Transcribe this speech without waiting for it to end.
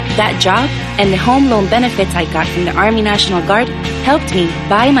That job and the home loan benefits I got from the Army National Guard helped me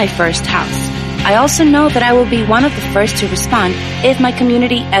buy my first house. I also know that I will be one of the first to respond if my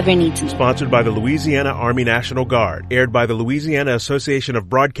community ever needs me. Sponsored by the Louisiana Army National Guard. Aired by the Louisiana Association of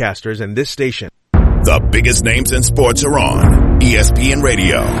Broadcasters and this station. The biggest names in sports are on ESPN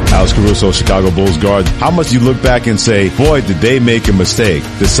Radio. Alex Caruso, Chicago Bulls guard. How much do you look back and say, boy, did they make a mistake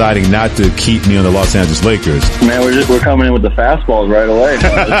deciding not to keep me on the Los Angeles Lakers? Man, we're coming in with the fastballs right away.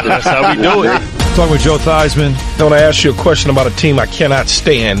 That's how we do it. Talking with Joe Theismann. I want to ask you a question about a team I cannot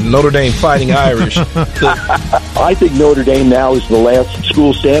stand, Notre Dame Fighting Irish. I think Notre Dame now is the last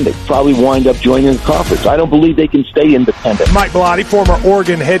school standing. Probably wind up joining the conference. I don't believe they can stay independent. Mike Bellotti, former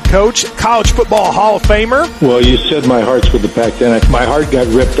Oregon head coach, college football Hall of Famer. Well, you said my heart's with the Pac-10. My heart got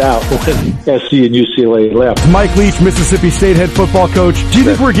ripped out when SC and UCLA left. Mike Leach, Mississippi State head football coach. Do you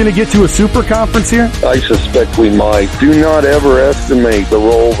think we're going to get to a super conference here? I suspect we might. Do not ever estimate the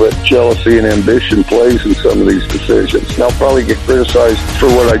role that jealousy and ambition plays in some of these decisions. And I'll probably get criticized for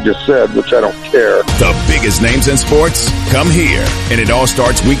what I just said, which I don't care. The biggest names in sports come here. And it all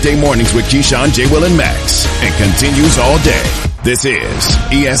starts weekday mornings with Keyshawn, J. Will, and Max. And continues all day. This is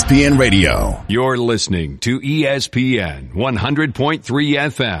ESPN Radio. You're listening to ESPN 100.3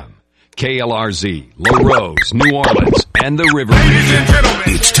 FM. KLRZ, Larose, New Orleans, and the River Region.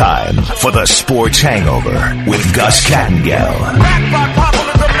 It's time for the Sports Hangover with Gus Kattengell.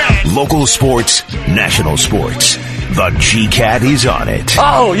 Local sports, national sports. The G-Cat is on it.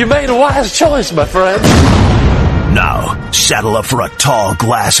 Oh, you made a wise choice, my friend. Now, saddle up for a tall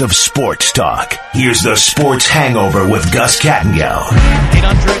glass of sports talk. Here's the Sports Hangover with Gus Kattengell.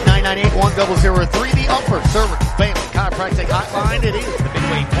 800-998-1003, the Upper Cervical Family Chiropractic Hotline. It is the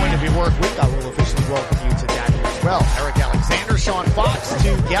midway point of your work week. I will officially welcome you to that here as well. Eric Alexander, Sean Fox,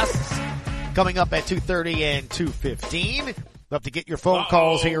 two guests coming up at 2:30 and 2:15. Love to get your phone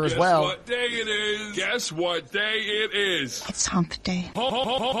calls here as well. Guess what day it is? Guess what day it is? It's hump day.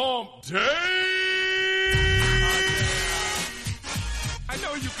 Hump day! I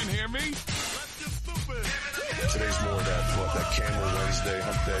know you can hear me. Let's get stupid. Today's more that Camel Wednesday,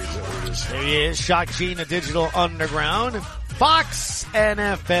 hump day, is that what it is? There he is, Shock G in the Digital Underground. Fox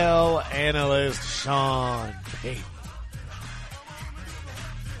NFL analyst Sean Payton.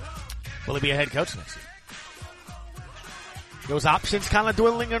 Will he be a head coach next year? Those options kind of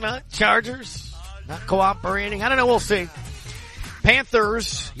dwindling or not? Chargers not cooperating? I don't know. We'll see.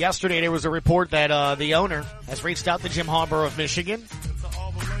 Panthers, yesterday there was a report that the owner has reached out to Jim Harbaugh of Michigan.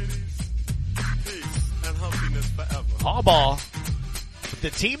 Harbaugh, the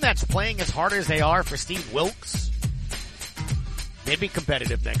team that's playing as hard as they are for Steve Wilkes, they'd be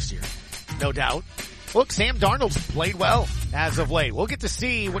competitive next year, no doubt. Look, Sam Darnold's played well as of late. We'll get to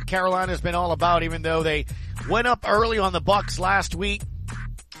see what Carolina's been all about, even though they went up early on the Bucs last week.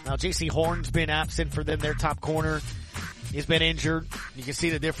 Now, J.C. Horn's been absent for them, their top corner. He's been injured. You can see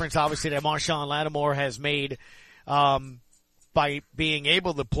the difference, obviously, that Marshawn Lattimore has made by being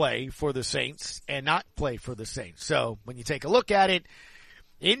able to play for the Saints and not play for the Saints. So when you take a look at it,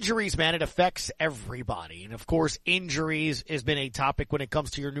 injuries, man, it affects everybody. And, of course, injuries has been a topic when it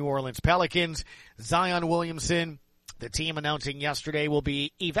comes to your New Orleans Pelicans. Zion Williamson, the team announcing yesterday, will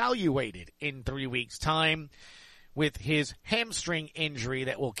be evaluated in 3 weeks' time with his hamstring injury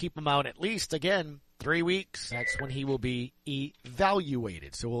that will keep him out at least, again, 3 weeks. That's when he will be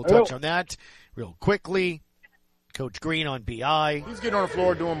evaluated. So we'll touch on that real quickly. Coach Green on BI. He's getting on the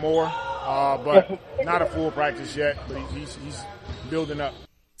floor doing more, but not a full practice yet, but he's building up.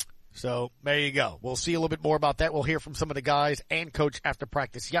 So there you go. We'll see a little bit more about that. We'll hear from some of the guys and coach after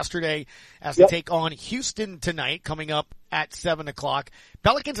practice yesterday as they take on Houston tonight, coming up at 7 o'clock.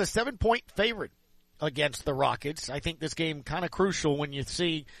 Pelicans a 7-point favorite against the Rockets. I think this game kind of crucial when you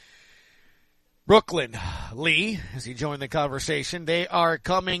see Brooklyn. Lee, as he joined the conversation, they are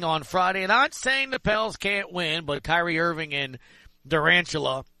coming on Friday. Not saying the Pels can't win, but Kyrie Irving and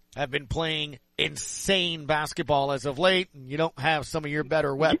Durantula have been playing insane basketball as of late. You don't have some of your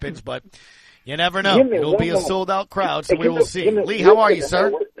better weapons, but you never know. It'll be a sold-out crowd, so we will see. Lee, how are you,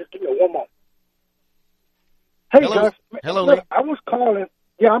 sir? Give me one more. Hey, hello. Gus. Hello, look, Lee. I was calling.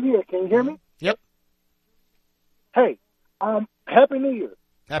 Yeah, I'm here. Can you hear me? Yep. Hey, Happy New Year.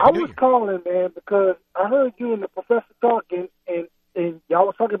 I was calling, man, because I heard you and the professor talking, and y'all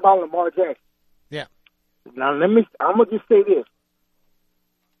was talking about Lamar Jackson. Yeah. Now, I'm going to just say this.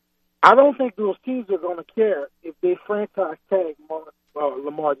 I don't think those teams are going to care if they franchise tag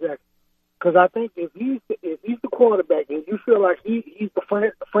Lamar Jackson. Because I think if he's the quarterback and you feel like he's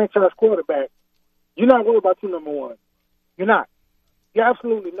the franchise quarterback, you're not worried about your number one. You're not. You're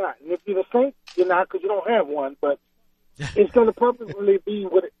absolutely not. And if you're the Saints, you're not because you don't have one, but it's going to purposely be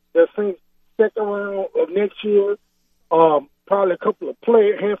the Saints second round of next year, probably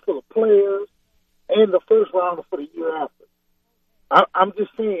handful of players, and the first rounder for the year after. I'm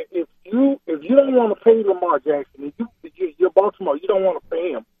just saying, if you don't want to pay Lamar Jackson, you're Baltimore, you don't want to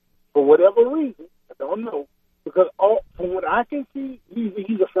pay him for whatever reason. I don't know, because from what I can see,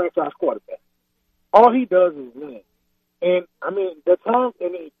 he's a franchise quarterback. All he does is win. And I mean,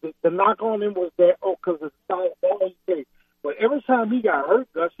 the knock on him was that because it's all he takes. But every time he got hurt,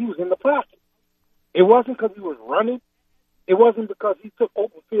 Gus, he was in the pocket. It wasn't because he was running. It wasn't because he took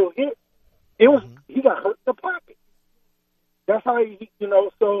open field hits. It was he got hurt in the pocket. That's how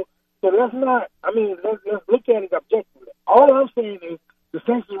So that's not. I mean, let's look at it objectively. All I'm saying is the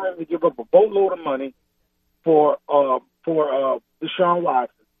Saints are ready to give up a boatload of money for Deshaun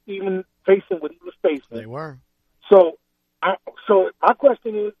Watson, even facing what he was facing. They were. So my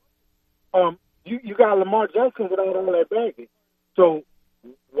question is, you got Lamar Jackson without all that baggage. So,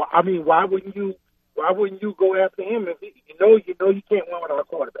 I mean, why wouldn't you go after him if you know you can't win without a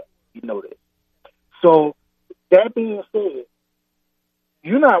quarterback? You know this. So that being said,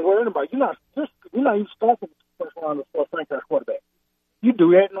 you're not worried about you're not even starting the first round for a franchise quarterback. You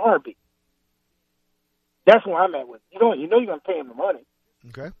do that in a heartbeat. That's where I'm at with it. You know you're gonna pay him the money.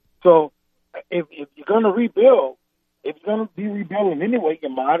 Okay. So if you're gonna rebuild, if you're gonna be rebuilding anyway, you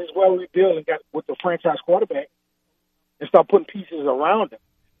might as well rebuild and get with the franchise quarterback and start putting pieces around him.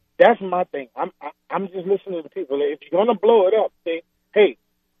 That's my thing. I'm just listening to people. If you're gonna blow it up, say, hey,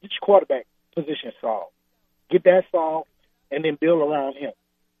 get your quarterback position solved. Get that solved, and then build around him.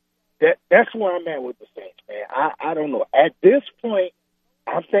 That's where I'm at with the Saints, man. I don't know. At this point,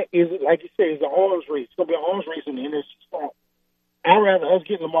 I'm saying, is it like you say, it's an arms race. It's gonna be an arms race in the NFC South. I'd rather us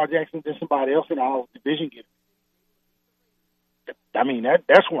get Lamar Jackson than somebody else in our division get it. I mean,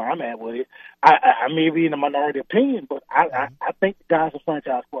 that's where I'm at with it. I may be in a minority opinion, but I think the guy's a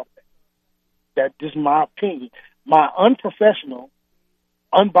franchise quarterback. That's just my opinion, my unprofessional,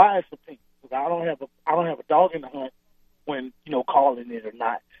 unbiased opinion. Because I don't have a dog in the hunt when calling it or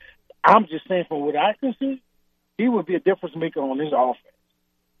not. I'm just saying, from what I can see, he would be a difference maker on this offense.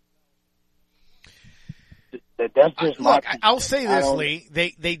 That's just look. I'll say this, Lee.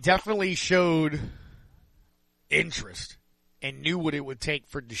 They definitely showed interest and knew what it would take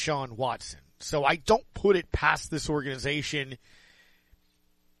for Deshaun Watson. So I don't put it past this organization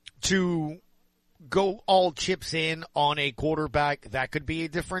to go all chips in on a quarterback that could be a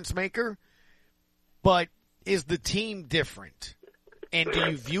difference maker. But is the team different? And do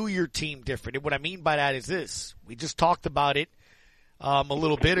you view your team different? And what I mean by that is this. We just talked about it a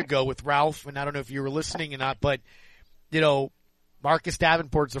little bit ago with Ralph, and I don't know if you were listening or not, but, Marcus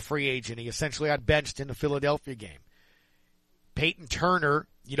Davenport's a free agent. He essentially got benched in the Philadelphia game. Peyton Turner,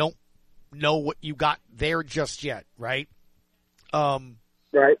 you don't know what you got there just yet, right?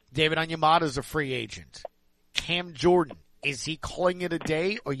 Right. David Onyemata's a free agent. Cam Jordan, is he calling it a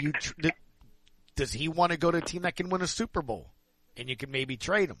day, or does he want to go to a team that can win a Super Bowl? And you can maybe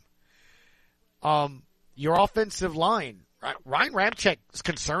trade him. Your offensive line, Ryan Ramczyk is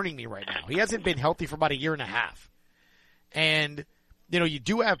concerning me right now. He hasn't been healthy for about a year and a half. And, you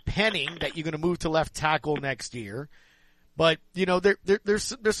do have Penning that you're going to move to left tackle next year. But,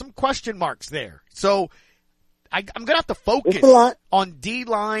 there's some question marks there. So I'm going to have to focus on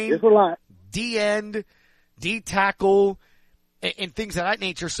D-line, D-end, D-tackle, and things of that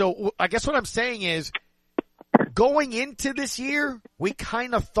nature. So I guess what I'm saying is, going into this year, we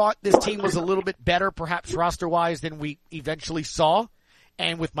kind of thought this team was a little bit better, perhaps roster-wise, than we eventually saw.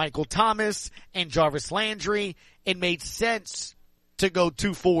 And with Michael Thomas and Jarvis Landry, it made sense to go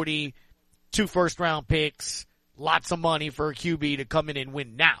 240, 2 first-round picks, lots of money for a QB to come in and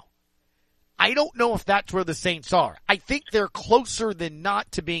win now. I don't know if that's where the Saints are. I think they're closer than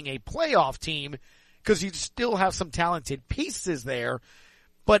not to being a playoff team because you still have some talented pieces there.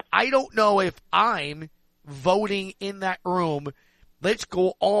 But I don't know if I'm voting in that room, let's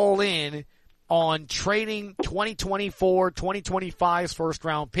go all in on trading 2024, 2025's first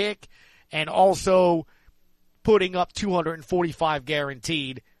round pick and also putting up 245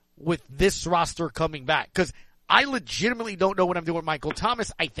 guaranteed with this roster coming back. Because I legitimately don't know what I'm doing with Michael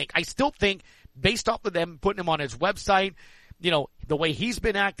Thomas. I still think, based off of them putting him on his website, the way he's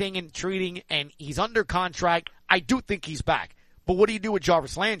been acting and treating, and he's under contract, I do think he's back. But what do you do with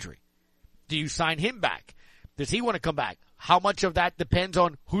Jarvis Landry? Do you sign him back? Does he want to come back? How much of that depends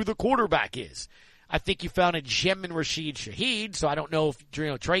on who the quarterback is? I think you found a gem in Rashid Shaheed, so I don't know if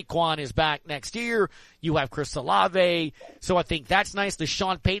Traquan is back next year. You have Chris Olave, so I think that's nice. The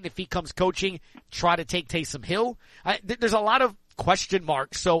Sean Payton, if he comes coaching, try to take Taysom Hill. There's a lot of question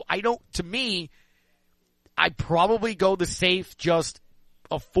marks, so to me, I'd probably go the safe, just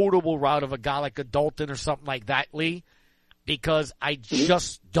affordable route of a guy like a Dalton or something like that, Lee, because I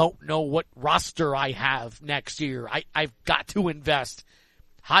just don't know what roster I have next year. I've got to invest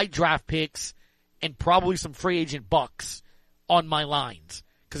high draft picks and probably some free agent bucks on my lines.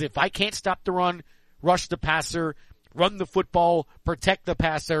 Because if I can't stop the run, rush the passer, run the football, protect the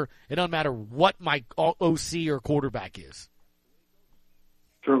passer, it doesn't matter what my OC or quarterback is.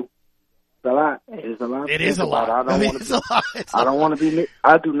 True. It's a lot. It's a lot. It is a lot. I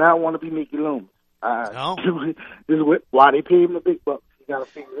do not want to be Mickey Loomis. No. This is why they pay him the big bucks. You got to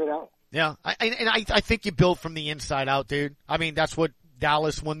figure it out. Yeah, I think you build from the inside out, dude. I mean, that's what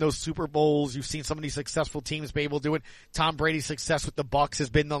Dallas won those Super Bowls. You've seen some of these successful teams be able to do it. Tom Brady's success with the Bucs has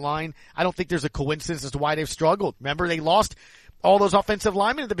been the line. I don't think there's a coincidence as to why they've struggled. Remember, they lost all those offensive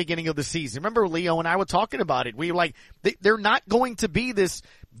linemen at the beginning of the season. Remember, Leo and I were talking about it. We were like, they're not going to be this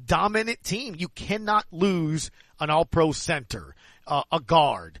dominant team. You cannot lose an all-pro center, a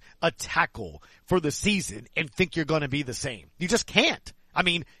guard, a tackle for the season and think you're going to be the same. You just can't. I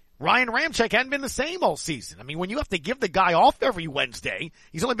mean, Ryan Ramczyk hadn't been the same all season. I mean, when you have to give the guy off every Wednesday,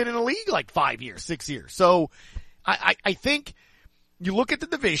 he's only been in the league like 5 years, 6 years. So I think you look at the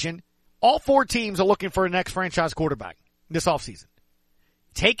division, all 4 teams are looking for a next franchise quarterback this offseason.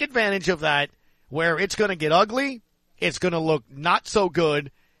 Take advantage of that where it's going to get ugly. It's going to look not so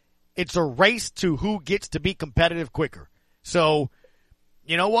good. It's a race to who gets to be competitive quicker. So,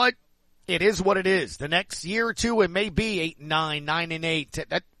 you know what? It is what it is. The next year or two, it may be 8-9,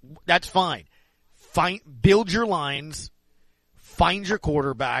 9-8. That's fine. Build your lines, find your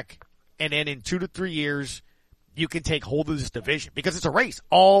quarterback, and then in 2 to 3 years, you can take hold of this division because it's a race.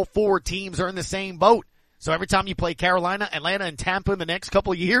 All 4 teams are in the same boat. So every time you play Carolina, Atlanta, and Tampa in the next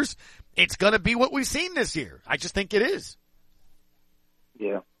couple of years, it's going to be what we've seen this year. I just think it is.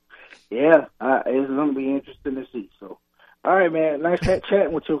 Yeah. Yeah. It's going to be interesting to see. So. All right, man. Nice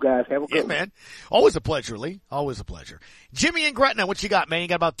chatting with you guys. Have a good one. Man. Always a pleasure, Lee. Always a pleasure. Jimmy and Gretna, what you got, man? You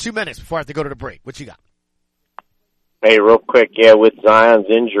got about 2 minutes before I have to go to the break. What you got? Hey, real quick, with Zion's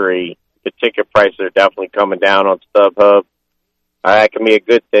injury, the ticket prices are definitely coming down on StubHub. That can be a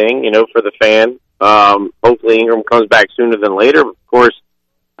good thing, for the fan. Hopefully Ingram comes back sooner than later. Of course,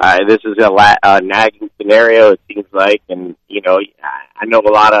 this is a nagging scenario, it seems like. And, I know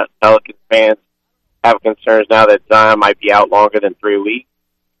a lot of Pelicans fans have concerns now that Zion might be out longer than 3 weeks.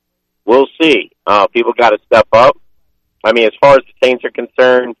 We'll see. People got to step up. I mean, as far as the Saints are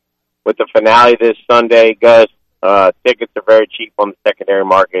concerned, with the finale this Sunday, Gus, tickets are very cheap on the secondary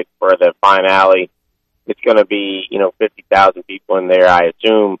market for the finale. It's going to be, 50,000 people in there, I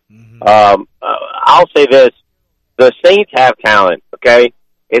assume. Mm-hmm. I'll say this. The Saints have talent, okay?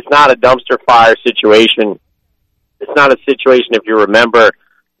 It's not a dumpster fire situation. It's not a situation, if you remember,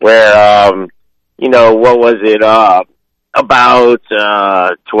 where, what was it, about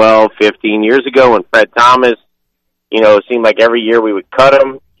 12, 15 years ago when Fred Thomas, it seemed like every year we would cut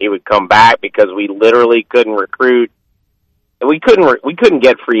him. He would come back because we literally couldn't recruit. We couldn't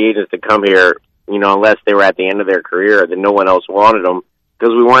get free agents to come here, unless they were at the end of their career, then no one else wanted them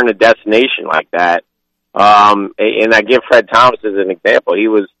because we weren't a destination like that. And I give Fred Thomas as an example. He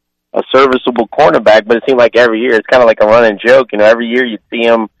was a serviceable cornerback, but it seemed like every year, it's kind of like a running joke. Every year you'd see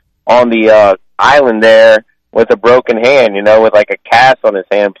him on the island there with a broken hand, with like a cast on his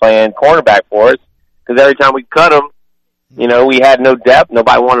hand playing cornerback for us. Because every time we cut him, we had no depth.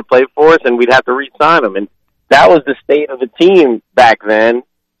 Nobody wanted to play for us, and we'd have to re-sign him. And that was the state of the team back then.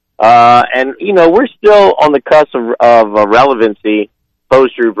 And we're still on the cusp of relevancy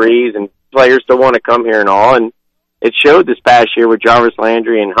post Drew Brees, and players still want to come here and all. And it showed this past year with Jarvis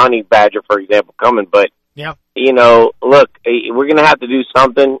Landry and Honey Badger, for example, coming. But, yeah, look, we're going to have to do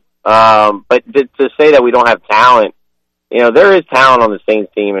something. But to say that we don't have talent, there is talent on the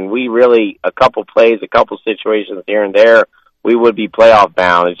Saints team, and we really, a couple plays, a couple situations here and there, we would be playoff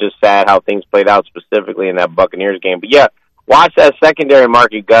bound. It's just sad how things played out specifically in that Buccaneers game. But yeah, watch that secondary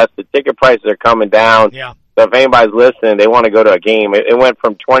market, Gus. The ticket prices are coming down. Yeah. So if anybody's listening, they want to go to a game. It went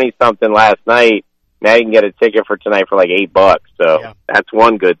from 20-something last night. Now you can get a ticket for tonight for like $8. So That's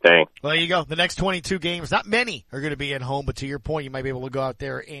one good thing. Well, there you go. The next 22 games, not many are going to be at home, but to your point, you might be able to go out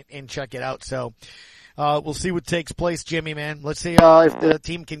there and check it out. So, we'll see what takes place, Jimmy, man. Let's see, if the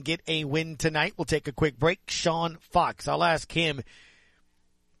team can get a win tonight. We'll take a quick break. Sean Fox, I'll ask him,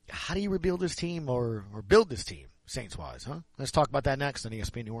 how do you rebuild this team or build this team, Saints-wise, huh? Let's talk about that next on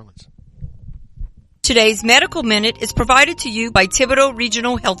ESPN New Orleans. Today's Medical Minute is provided to you by Thibodeau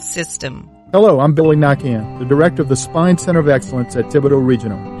Regional Health System. Hello, I'm Billy Nakian, the director of the Spine Center of Excellence at Thibodeau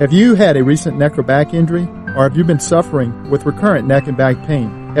Regional. Have you had a recent neck or back injury? Or have you been suffering with recurrent neck and back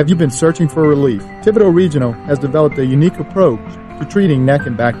pain? Have you been searching for relief? Thibodeau Regional has developed a unique approach to treating neck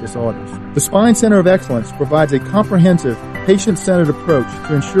and back disorders. The Spine Center of Excellence provides a comprehensive, patient-centered approach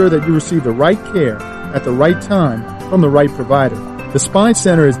to ensure that you receive the right care at the right time from the right provider. The Spine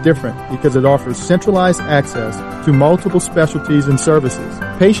Center is different because it offers centralized access to multiple specialties and services.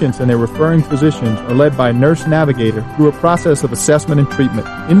 Patients and their referring physicians are led by a nurse navigator through a process of assessment and treatment,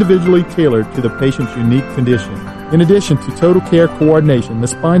 individually tailored to the patient's unique condition. In addition to total care coordination, the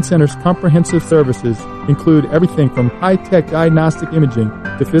Spine Center's comprehensive services include everything from high-tech diagnostic imaging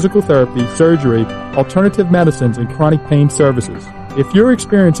to physical therapy, surgery, alternative medicines, and chronic pain services. If you're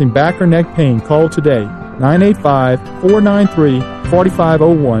experiencing back or neck pain, call today,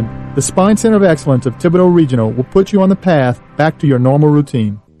 985-493-4501. The Spine Center of Excellence of Thibodeau Regional will put you on the path back to your normal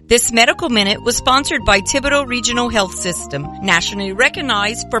routine. This Medical Minute was sponsored by Thibodeau Regional Health System, nationally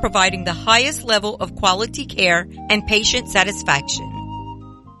recognized for providing the highest level of quality care and patient satisfaction.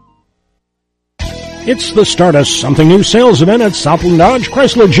 It's the start of something new sales event at Southland Dodge,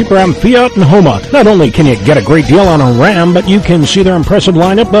 Chrysler, Jeep, Ram, Fiat, and Homa. Not only can you get a great deal on a Ram, but you can see their impressive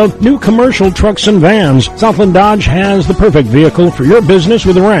lineup of new commercial trucks and vans. Southland Dodge has the perfect vehicle for your business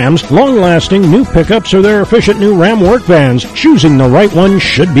with the Rams, long-lasting new pickups or their efficient new Ram work vans. Choosing the right one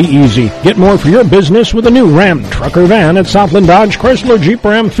should be easy. Get more for your business with a new Ram truck or van at Southland Dodge, Chrysler, Jeep,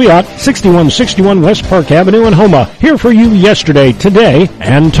 Ram, Fiat, 6161 West Park Avenue in Homa. Here for you yesterday, today,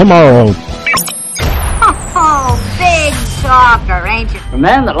 and tomorrow. Oh, big talker, ain't you? A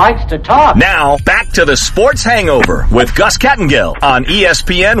man that likes to talk. Now, back to the Sports Hangover with Gus Kattengill on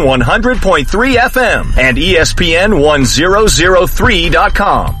ESPN 100.3 FM and ESPN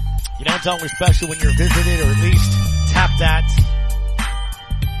 1003.com. You know, it's always special when you're visited or at least tapped at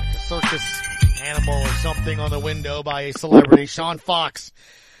like a circus animal or something on the window by a celebrity. Sean Fox.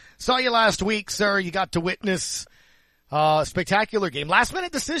 Saw you last week, sir. You got to witness a spectacular game. Last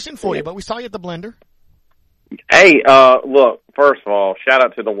minute decision for you, but we saw you at the Blender. Hey, look, first of all, shout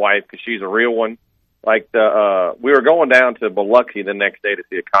out to the wife because she's a real one. Like we were going down to Biloxi the next day to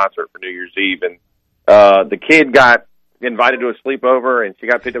see a concert for New Year's Eve, and the kid got invited to a sleepover, and she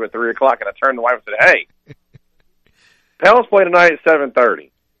got picked up at 3:00, and I turned to the wife and said, "Hey, Pels play tonight at 7:30.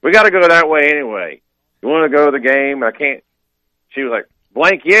 We got to go that way anyway. You want to go to the game? I can't." She was like,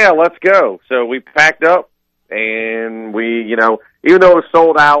 "Blank, yeah, let's go." So we packed up, and we, you know, even though it was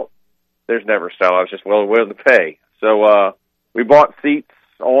sold out, there's never sellouts, just willing to pay. So we bought seats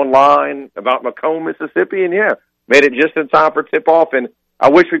online about Macomb, Mississippi, and yeah, made it just in time for tip-off. And I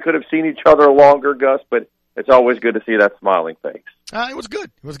wish we could have seen each other longer, Gus, but it's always good to see that smiling face. It was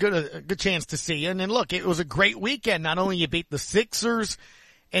good. It was good. A good chance to see you. And then look, it was a great weekend. Not only you beat the Sixers,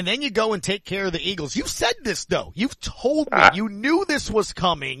 and then you go and take care of the Eagles. You've said this though. You've told me you knew this was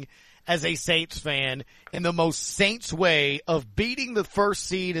coming as a Saints fan, in the most Saints way of beating the first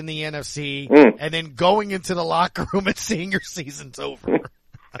seed in the NFC and then going into the locker room and seeing your season's over.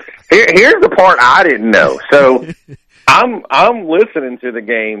 Here's the part I didn't know. So I'm listening to the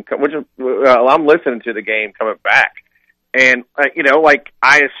game, I'm listening to the game coming back, and you know, like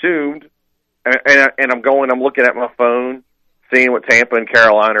I assumed, and I'm looking at my phone, seeing what Tampa and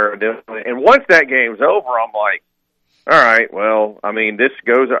Carolina are doing, and once that game's over, I'm like, all right, well, I mean, this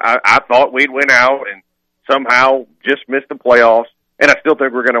goes, I thought we'd win out and somehow just missed the playoffs, and I still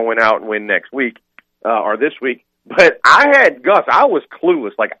think we're going to win out and win next week, or this week. But I was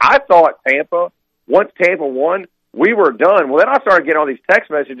clueless. Like, I thought once Tampa won, we were done. Well, then I started getting all these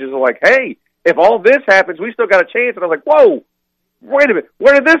text messages like, hey, if all this happens, we still got a chance. And I was like, whoa, wait a minute,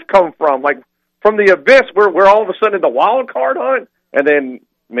 where did this come from? Like, from the abyss, we're all of a sudden in the wild card hunt, and then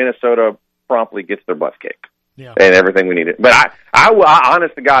Minnesota promptly gets their butts kicked. Yeah. And everything we needed. But I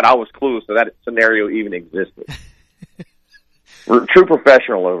honest to God, I was clueless that scenario even existed. We're true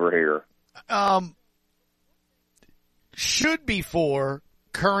professional over here. Should be for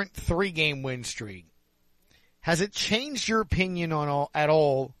current 3-game win streak. Has it changed your opinion at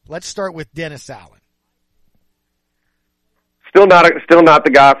all? Let's start with Dennis Allen. Still not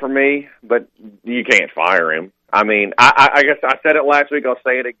the guy for me, but you can't fire him. I mean, I guess I said it last week. I'll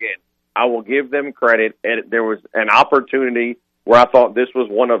say it again. I will give them credit. There was an opportunity where I thought this was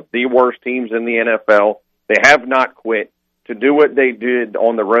one of the worst teams in the NFL. They have not quit to do what they did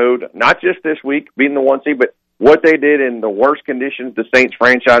on the road, not just this week, being the 1 seed, but what they did in the worst conditions the Saints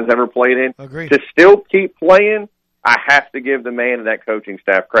franchise ever played in. Agreed. To still keep playing, I have to give the man and that coaching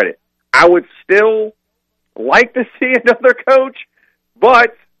staff credit. I would still like to see another coach,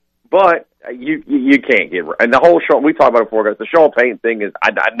 but you can't get, and the whole show, we talked about it before, guys, the Sean Payton thing is,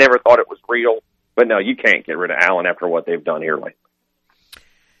 I never thought it was real, but no, you can't get rid of Allen after what they've done here lately.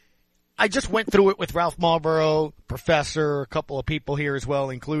 I just went through it with Ralph Marlboro, Professor, a couple of people here as well,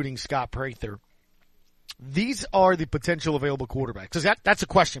 including Scott Prather. these are the potential available quarterbacks. Because that's a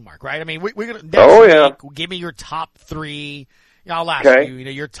question mark, right? I mean, we're going to give me your top three. I'll ask you,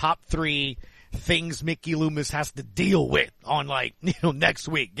 your top three things Mickey Loomis has to deal with on next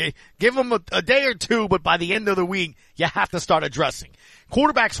week. Give him a day or two, but by the end of the week, you have to start addressing.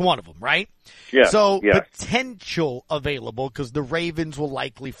 Quarterback's one of them, right? Yeah. So potential available because the Ravens will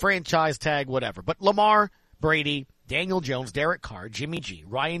likely franchise tag, whatever. But Lamar, Brady, Daniel Jones, Derek Carr, Jimmy G,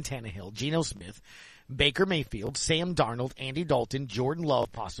 Ryan Tannehill, Geno Smith, Baker Mayfield, Sam Darnold, Andy Dalton, Jordan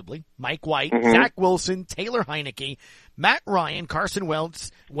Love possibly, Mike White, Zach Wilson, Taylor Heineke, Matt Ryan, Carson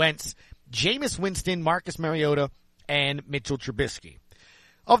Wentz, Jameis Winston, Marcus Mariota, and Mitchell Trubisky.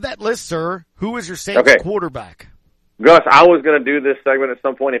 Of that list, sir, who is your Saints quarterback? Gus, I was going to do this segment at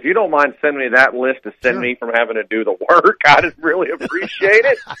some point. If you don't mind sending me that list to send me from having to do the work, I'd really appreciate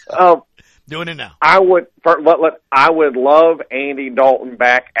it. Doing it now. I would love Andy Dalton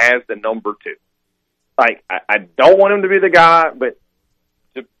back as the number 2. Like, I don't want him to be the guy, but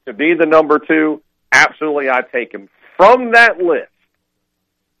to be the number 2, absolutely I'd take him. From that list,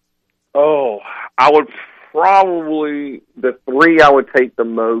 I would probably, the 3 I would take the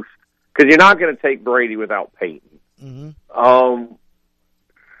most, because you're not going to take Brady without Peyton.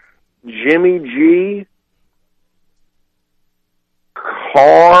 Jimmy G,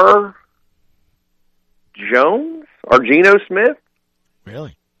 Carr, Jones, or Geno Smith.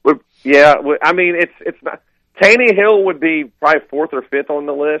 Really? Yeah, I mean, it's not. Tannehill would be probably 4th or 5th on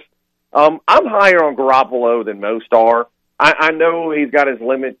the list. I'm higher on Garoppolo than most are. I know he's got his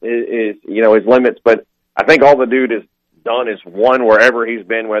limits, but I think all the dude has done is won wherever he's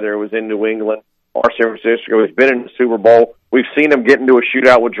been, whether it was in New England or San Francisco. He's been in the Super Bowl. We've seen him get into a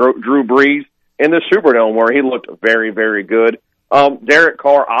shootout with Drew Brees in the Superdome where he looked very, very good. Derek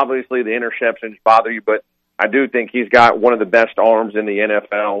Carr, obviously the interceptions bother you, but I do think he's got one of the best arms in the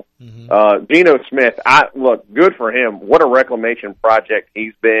NFL. Geno Smith, look, good for him. What a reclamation project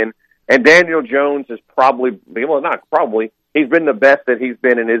he's been. And Daniel Jones is he's been the best that he's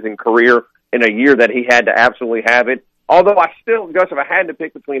been in his career in a year that he had to absolutely have it. Although Gus, if I had to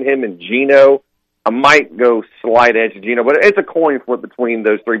pick between him and Geno, I might go slight edge to Geno, but it's a coin flip between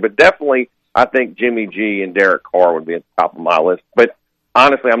those 3. But definitely, I think Jimmy G and Derek Carr would be at the top of my list. But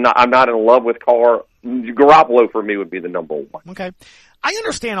honestly, I'm not in love with Carr. Garoppolo for me would be the number 1. Okay, I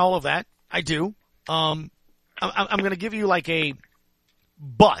understand all of that. I do. I'm going to give you like a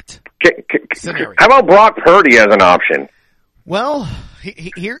scenario. How about Brock Purdy as an option? Well,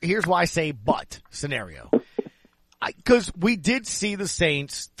 here's why I say but scenario. Because we did see the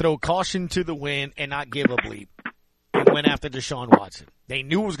Saints throw caution to the wind and not give a bleep and went after Deshaun Watson. They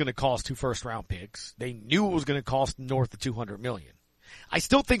knew it was going to cost 2 first-round picks. They knew it was going to cost north of $200 million. I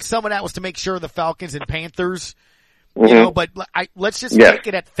still think some of that was to make sure the Falcons and Panthers, but let's just take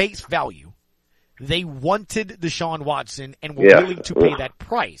it at face value. They wanted Deshaun Watson and were willing to pay that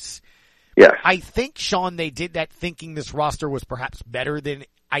price. Yes. I think, Sean, they did that thinking this roster was perhaps better than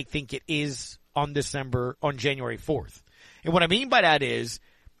I think it is on January 4th. And what I mean by that is,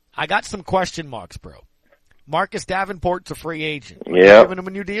 I got some question marks, bro. Marcus Davenport's a free agent. Yeah. Giving him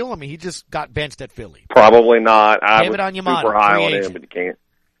a new deal? I mean, he just got benched at Philly. Probably not. I was David super high on him, but you can't.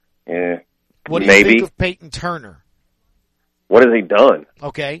 Yeah. What do you think of Peyton Turner? What has he done?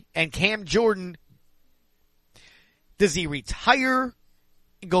 Okay. And Cam Jordan, does he retire?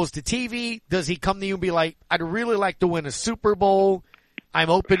 Goes to TV? Does he come to you and be like, I'd really like to win a Super Bowl. I'm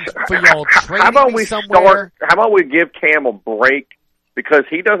open for y'all trading me somewhere. How about we give Cam a break? Because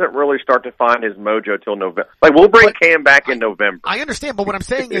he doesn't really start to find his mojo till November. Like, we'll bring Cam back in November. I understand, but what I'm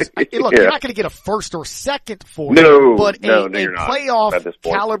saying is, look, you're not going to get a first or second for him. But a playoff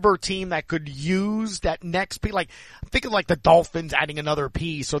caliber team that could use that next piece. Like, I'm thinking like the Dolphins adding another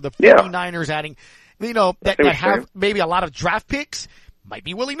piece or the 49ers adding, that have maybe a lot of draft picks, might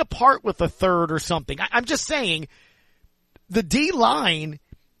be willing to part with a third or something. I'm just saying, the D-line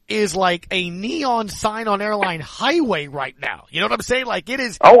is like a neon sign on Airline Highway right now. You know what I'm saying? Like, it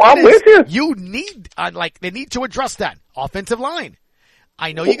is. Oh, I'm with you. You need, they need to address that. Offensive line.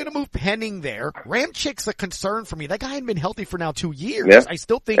 I know you're going to move Penning there. Ramchick's a concern for me. That guy hadn't been healthy for now 2 years. Yeah. I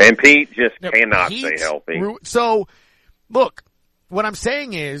still think. And Pete just cannot stay healthy. So, look, what I'm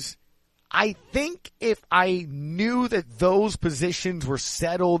saying is, I think if I knew that those positions were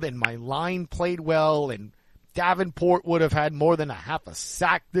settled and my line played well and Davenport would have had more than a half a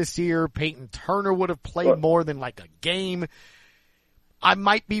sack this year, Peyton Turner would have played more than like a game, I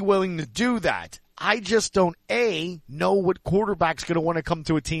might be willing to do that. I just don't, know what quarterback's going to want to come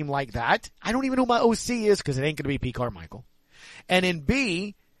to a team like that. I don't even know who my OC is because it ain't going to be Pete Carmichael. And in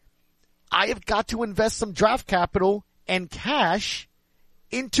B, I have got to invest some draft capital and cash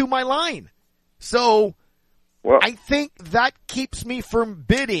into my line. So Well, I think that keeps me from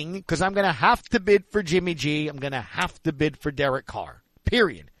bidding because I'm going to have to bid for Jimmy G. I'm going to have to bid for Derek Carr.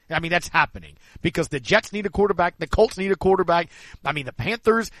 Period. I mean, that's happening because the Jets need a quarterback. The Colts need a quarterback. I mean, the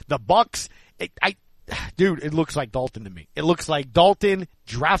Panthers, the Bucks. Dude, it looks like Dalton to me. It looks like Dalton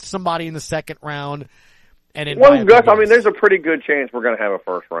drafts somebody in the second round. And Gus, I mean, there's a pretty good chance we're going to have a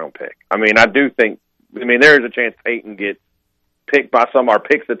first-round pick. I mean, I do think, there is a chance Peyton gets picked by some, or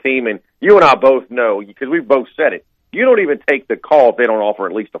picks the team, and you and I both know, because we've both said it, you don't even take the call if they don't offer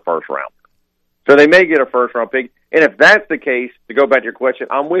at least a first round. So they may get a first-round pick. And if that's the case, to go back to your question,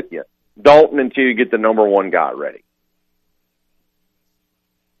 I'm with you. Dalton until you get the number one guy ready.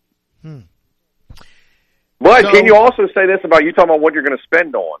 But can you also say this about you talking about what you're going to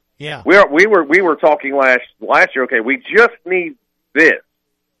spend on? Yeah. We were talking last year, okay, we just need this,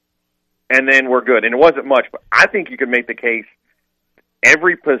 and then we're good. And it wasn't much, but I think you could make the case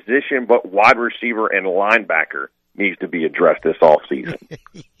every position but wide receiver and linebacker needs to be addressed this offseason.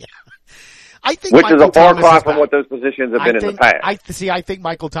 Yeah. I think Which Michael is a far Thomas cry is from back. what those positions have been in the past. I think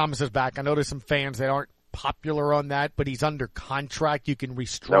Michael Thomas is back. I know there's some fans that aren't popular on that, but he's under contract. You can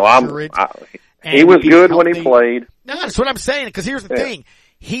restructure it. He was good when he played. No, that's what I'm saying, because here's the thing.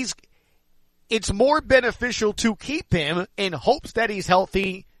 It's more beneficial to keep him in hopes that he's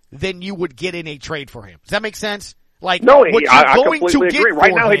healthy than you would get in a trade for him. Does that make sense? Like, no, what you're I going completely to get agree.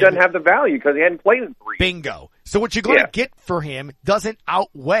 Right for now, him, he doesn't have the value because he hadn't played in 3 years. Bingo. So what you're going to get for him doesn't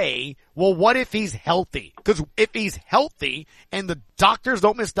outweigh, well, what if he's healthy? Because if he's healthy and the doctors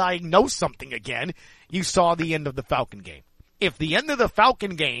don't misdiagnose something again, you saw the end of the Falcon game. If the end of the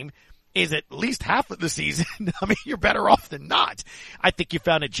Falcon game is at least half of the season, I mean, you're better off than not. I think you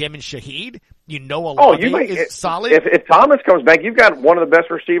found a gem in Shaheed. You know a lot of it is solid. If Thomas comes back, you've got one of the best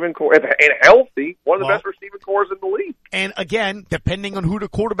receiving corps, and healthy, one of the best receiving corps in the league. And again, depending on who the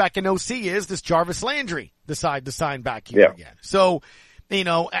quarterback in OC is, does Jarvis Landry decide to sign back here again? So,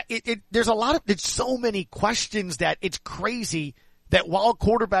 there's there's so many questions that it's crazy that while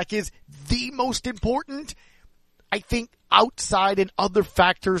quarterback is the most important, I think outside and other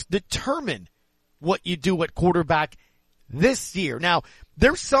factors determine what you do at quarterback this year. Now,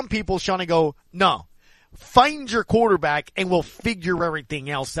 there's some people trying to go, no, find your quarterback and we'll figure everything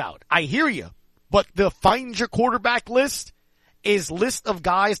else out. I hear you, but the find your quarterback list is list of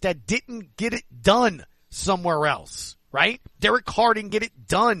guys that didn't get it done somewhere else, right? Derek Carr didn't get it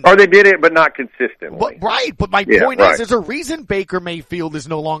done. Or they did it, but not consistently. But my point is, there's a reason Baker Mayfield is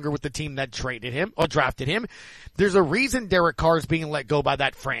no longer with the team that traded him or drafted him. There's a reason Derek Carr is being let go by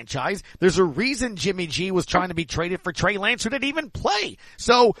that franchise. There's a reason Jimmy G was trying to be traded for Trey Lance, who didn't even play.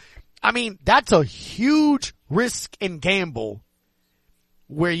 So, I mean, that's a huge risk and gamble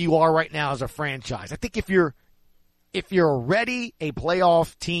where you are right now as a franchise. I think if you're already a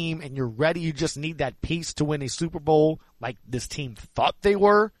playoff team and you're ready, you just need that piece to win a Super Bowl like this team thought they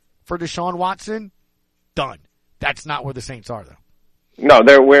were for Deshaun Watson, done. That's not where the Saints are, though. No,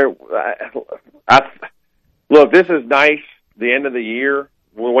 they're where look, this is nice, the end of the year,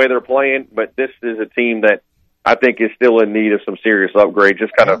 the way they're playing, but this is a team that I think is still in need of some serious upgrade,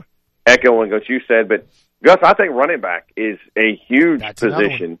 just kind of echoing what you said. But, Gus, I think running back is a huge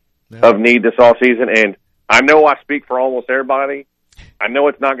position of need this offseason, and I know I speak for almost everybody. I know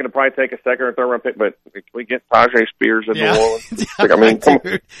it's not going to probably take a second or third round pick, but can we get Tajay Spears in New Orleans?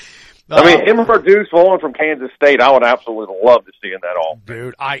 Him or Deuce Vaughn from Kansas State, I would absolutely love to see in that all.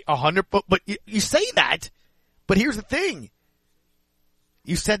 Dude, 100, but you say that, but here's the thing.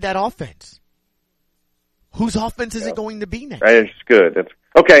 You said that offense. Whose offense is it going to be next? It's good.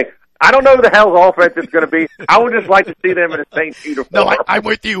 Okay. I don't know who the hell's offense it's going to be. I would just like to see them in the Saints uniform. No, I'm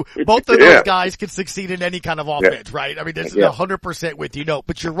with you. Both of those guys can succeed in any kind of offense, right? I mean, this is 100% with you. No,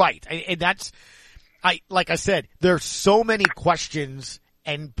 but you're right. And that's, like I said, there's so many questions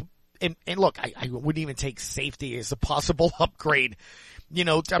and look, I wouldn't even take safety as a possible upgrade. I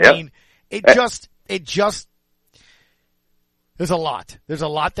mean, it just, there's a lot. There's a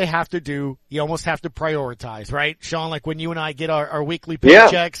lot they have to do. You almost have to prioritize, right? Sean, like when you and I get our weekly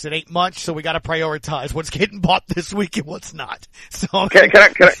paychecks, it ain't much, so we got to prioritize what's getting bought this week and what's not. So can I?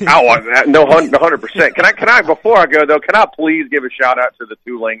 No, 100%. Can I? Before I go though, can I please give a shout out to the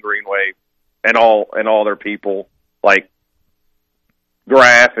Tulane Green Wave and all their people, like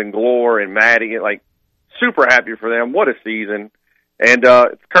Graf and Glore and Maddie, like super happy for them. What a season! And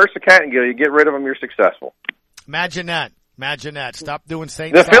curse the cat and you get rid of them, you're successful. Imagine that. Stop doing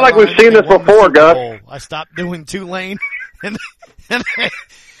Saints. I feel like we've seen this before, Gus. I stopped doing Tulane. and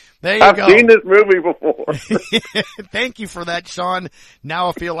There you I've go. seen this movie before. Thank you for that, Sean. Now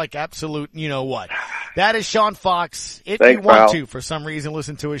I feel like absolute, you know what. That is Sean Fox. If Thanks, you want pal. to, for some reason,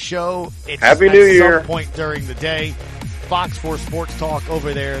 listen to his show, it's Happy at New Year. some point during the day. Fox 4 Sports Talk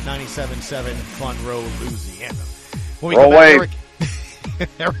over there, 97.7 Fun Road, Louisiana. When we come back,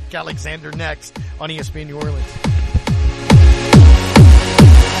 Eric Alexander next on ESPN New Orleans.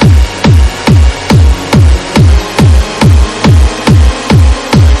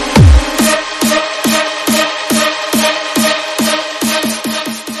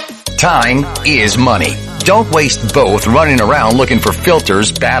 Time is money. Don't waste both running around looking for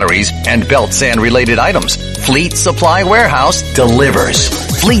filters, batteries, and belt sand related items. Fleet Supply Warehouse delivers.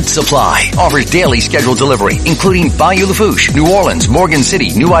 Fleet Supply offers daily scheduled delivery, including Bayou Lafourche, New Orleans, Morgan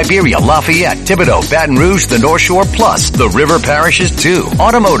City, New Iberia, Lafayette, Thibodaux, Baton Rouge, the North Shore, plus the river parishes too.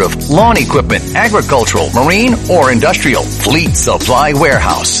 Automotive, lawn equipment, agricultural, marine, or industrial. Fleet Supply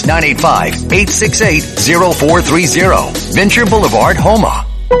Warehouse, 985-868-0430. Venture Boulevard, Houma.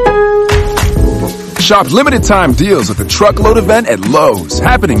 Shop limited time deals with the Truckload event at Lowe's,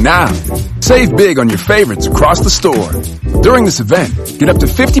 happening now. Save big on your favorites across the store. During this event, get up to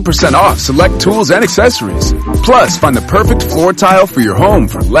 50% off select tools and accessories. Plus, find the perfect floor tile for your home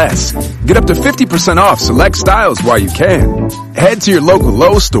for less. Get up to 50% off select styles while you can. Head to your local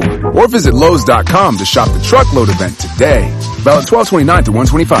Lowe's store or visit Lowe's.com to shop the Truckload event today. Valid 12/29 through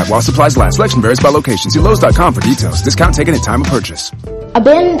 1/25 while supplies last. Selection varies by location. See Lowe's.com for details. Discount taken at time of purchase.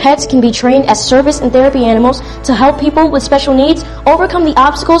 Abandoned pets can be trained as service and therapy animals to help people with special needs overcome the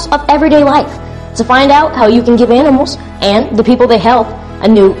obstacles of everyday life. To find out how you can give animals and the people they help a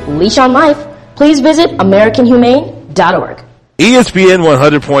new leash on life, please visit AmericanHumane.org. ESPN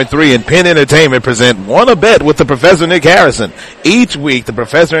 100.3 and Penn Entertainment present Wanna Bet with the Professor Nick Harrison. Each week, the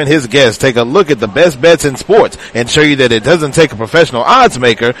professor and his guests take a look at the best bets in sports and show you that it doesn't take a professional odds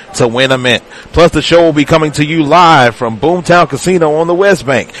maker to win a mint. Plus, the show will be coming to you live from Boomtown Casino on the West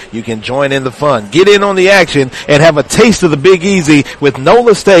Bank. You can join in the fun, get in on the action, and have a taste of the Big Easy with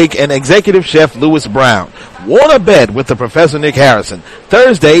Nola Steak and executive chef Louis Brown. Wanna Bet with the Professor Nick Harrison.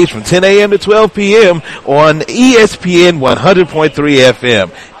 Thursdays from 10 a.m. to 12 p.m. on ESPN 100.3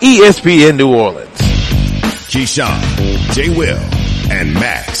 FM. ESPN New Orleans. Keyshawn, J. Will, and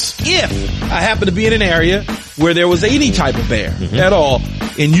Max. If I happen to be in an area where there was any type of bear at all,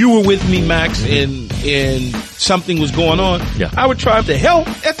 and you were with me, Max, and something was going on, I would try to help.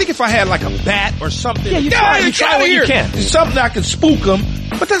 I think if I had like a bat or something, you try what you can. Something I could spook them.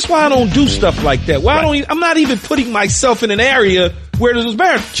 But that's why I don't do stuff like that. I'm not even putting myself in an area where there's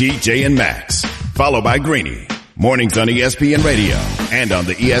bear. GJ and Max, followed by Greeny. Mornings on ESPN Radio and on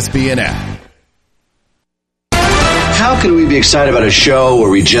the ESPN app. How can we be excited about a show where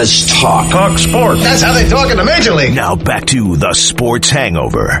we just talk? Talk sports. That's how they talk in the Major League. Now back to the Sports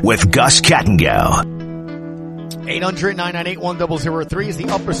Hangover with Gus Kattengell. 800-998-1003 is the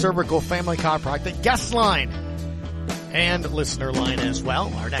Upper Cervical Family Chiropractic guest line and listener line as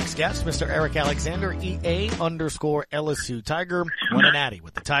well. Our next guest, Mr. Eric Alexander, EA_LSU Tiger, won a natty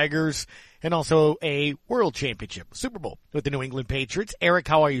with the Tigers and also a World Championship, Super Bowl with the New England Patriots. Eric,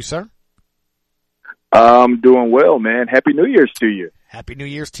 how are you, sir? I'm doing well, man. Happy New Year's to you. Happy New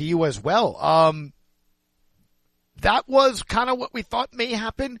Year's to you as well. That was kind of what we thought may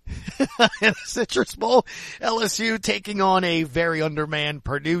happen in Citrus Bowl. LSU taking on a very undermanned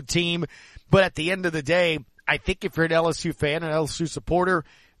Purdue team. But at the end of the day, I think if you're an LSU fan, an LSU supporter,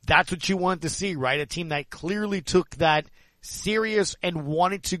 that's what you want to see, right? A team that clearly took that serious and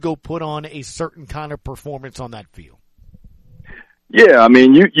wanted to go put on a certain kind of performance on that field. Yeah, I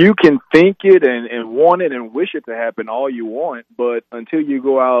mean, you can think it and want it and wish it to happen all you want, but until you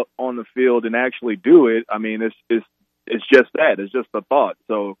go out on the field and actually do it, I mean, it's just that. It's just a thought.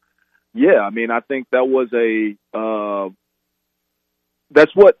 So, yeah, I mean, I think that was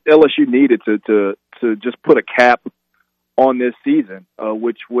that's what LSU needed to just put a cap on this season,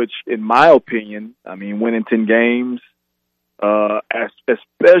 which in my opinion, I mean, winning 10 games,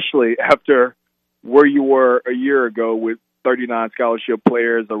 especially after where you were a year ago with 39 scholarship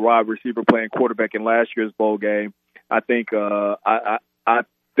players, a wide receiver playing quarterback in last year's bowl game. I think I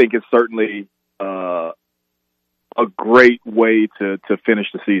think it's certainly a great way to finish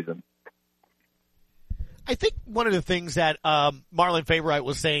the season. I think one of the things that Marlon Favorite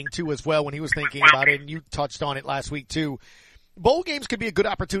was saying too as well when he was thinking about it, and you touched on it last week too, bowl games could be a good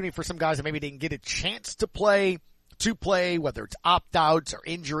opportunity for some guys that maybe didn't get a chance to play, whether it's opt-outs or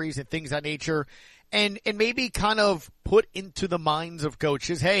injuries and things of that nature. And maybe kind of put into the minds of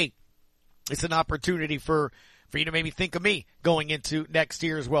coaches, hey, it's an opportunity for you to maybe think of me going into next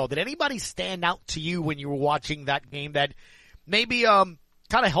year as well. Did anybody stand out to you when you were watching that game that maybe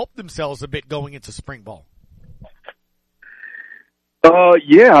kind of helped themselves a bit going into spring ball.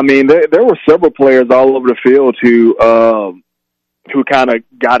 Yeah, I mean, there were several players all over the field who kind of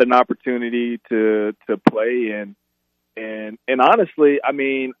got an opportunity to play, and honestly, I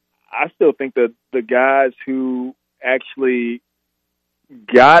mean, I still think that the guys who actually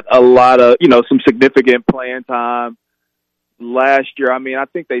got a lot of, some significant playing time last year, I mean, I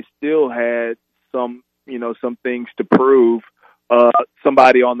think they still had some things to prove.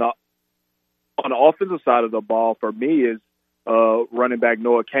 Somebody on the offensive side of the ball for me is running back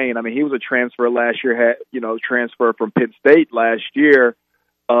Noah Cain. I mean, he was a transfer last year, transfer from Penn State last year.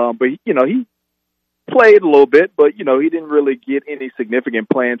 But he played a little bit, but, he didn't really get any significant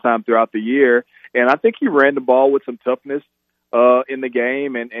playing time throughout the year. And I think he ran the ball with some toughness in the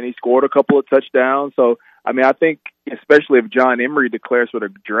game, and he scored a couple of touchdowns. So, I mean, I think especially if John Emery declares for the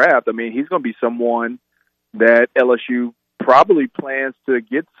draft, I mean, he's going to be someone that LSU probably plans to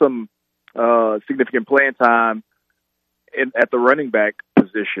get some significant playing time at the running back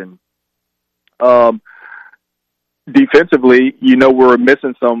position. Defensively, we're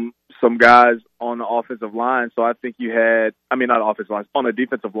missing some guys on the offensive line. So I think not offensive line, on the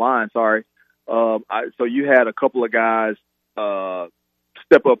defensive line, sorry. So you had a couple of guys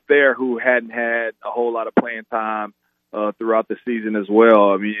step up there who hadn't had a whole lot of playing time throughout the season as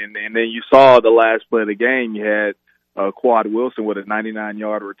well. I mean, and then you saw the last play of the game, you had Quad Wilson with a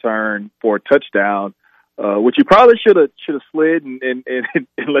 99-yard return for a touchdown. Which he probably should have slid and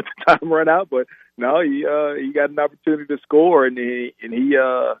let the time run out, but no, he got an opportunity to score, and he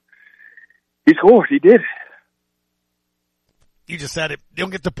scored. He did. You just said it. You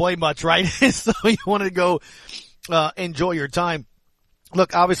don't get to play much, right? So you want to go enjoy your time.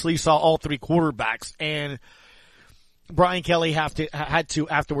 Look, obviously you saw all three quarterbacks, and Brian Kelly had to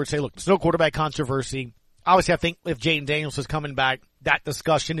afterwards say, "Look, there's no quarterback controversy." Obviously, I think if Jayden Daniels is coming back, that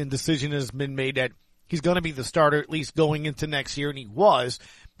discussion and decision has been made that he's going to be the starter at least going into next year, and he was.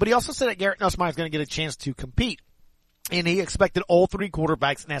 But he also said that Garrett Nussmeier is going to get a chance to compete. And he expected all three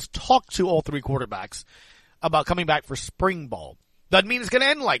quarterbacks and has talked to all three quarterbacks about coming back for spring ball. Doesn't mean it's going to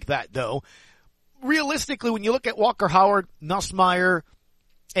end like that, though. Realistically, when you look at Walker Howard, Nussmeier,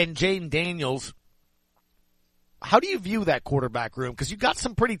 and Jayden Daniels, how do you view that quarterback room? Because you've got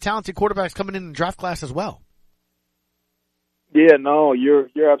some pretty talented quarterbacks coming in the draft class as well. Yeah, no, you're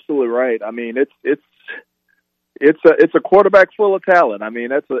absolutely right. I mean, it's a quarterback full of talent. I mean,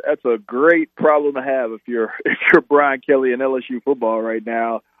 that's a great problem to have if you're Brian Kelly and LSU football right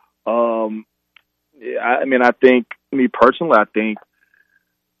now. I mean, I think Jayden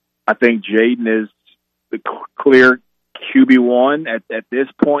is the clear QB1 at this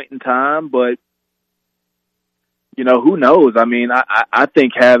point in time, but who knows? I mean, I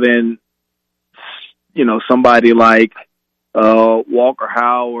think having somebody like Walker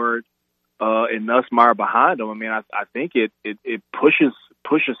Howard and Nussmeier behind him, I mean, I think it pushes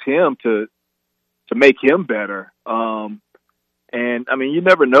him to make him better. And I mean, you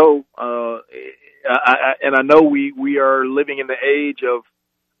never know. I know we are living in the age of,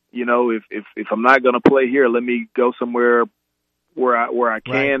 if I'm not going to play here, let me go somewhere where I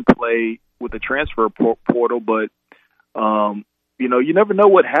can play with the transfer portal. But you never know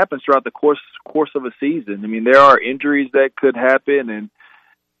what happens throughout the course of a season. I mean, there are injuries that could happen,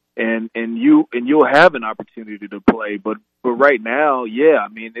 and you'll have an opportunity to play. But right now, yeah, I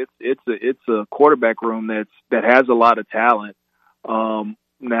mean, it's a quarterback room that has a lot of talent.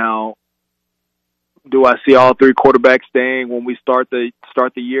 Now, do I see all three quarterbacks staying when we start the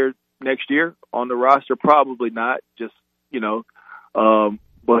year next year on the roster? Probably not. Just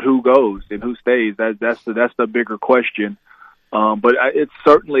but who goes and who stays? That's the bigger question. But it's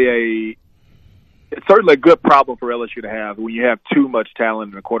certainly a good problem for LSU to have when you have too much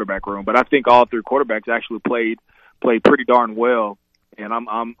talent in the quarterback room. But I think all three quarterbacks actually played pretty darn well, and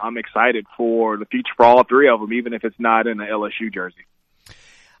I'm excited for the future for all three of them, even if it's not in the LSU jersey.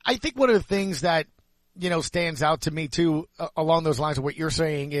 I think one of the things that stands out to me too, along those lines of what you're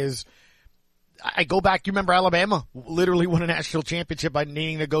saying is, I go back. You remember Alabama literally won a national championship by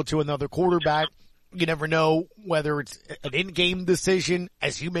needing to go to another quarterback. You never know whether it's an in-game decision.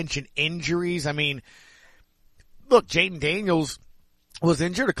 As you mentioned, injuries. I mean, look, Jayden Daniels was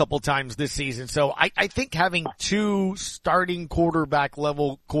injured a couple times this season. So I think having two starting quarterback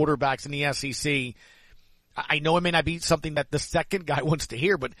level quarterbacks in the SEC, I know it may not be something that the second guy wants to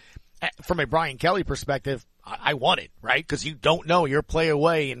hear, but from a Brian Kelly perspective, I want it, right? Because you don't know, you're a play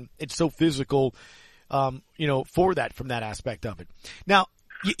away, and it's so physical, for that, from that aspect of it. Now,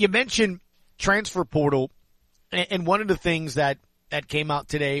 you mentioned transfer portal, and one of the things that came out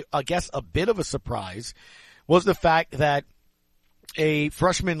today, I guess a bit of a surprise, was the fact that a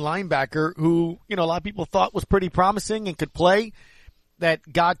freshman linebacker who, a lot of people thought was pretty promising and could play, that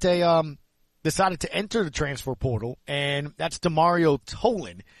got decided to enter the transfer portal, and that's Demario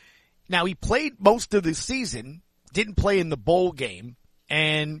Tolan. Now, he played most of the season, didn't play in the bowl game,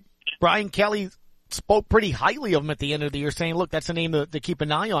 and Brian Kelly spoke pretty highly of him at the end of the year, saying, look, that's a name to keep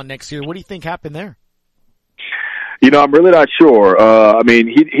an eye on next year. What do you think happened there? I'm really not sure.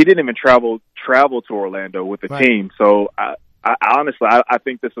 He didn't even travel to Orlando with the team. So I honestly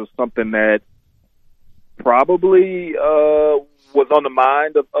think this was something that probably was on the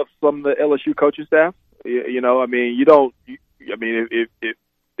mind of some of the LSU coaching staff.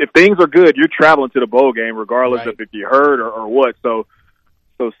 If things are good, you're traveling to the bowl game regardless of if you're hurt or what. So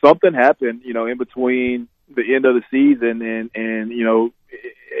something happened, in between the end of the season and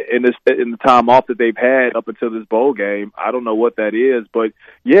in the time off that they've had up until this bowl game. I don't know what that is, but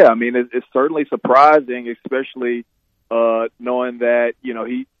yeah, it's certainly surprising, especially knowing that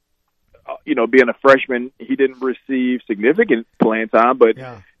he, being a freshman, he didn't receive significant playing time, but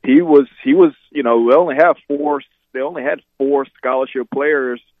he was. They only had four scholarship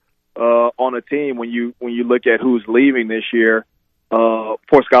players on a team when you look at who's leaving this year. 4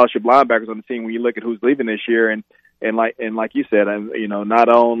 scholarship linebackers on the team when you look at who's leaving this year, and like you said, not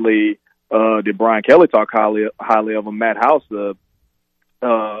only did Brian Kelly talk highly of him, Matt House, the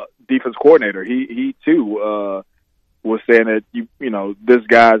defense coordinator, he too was saying that this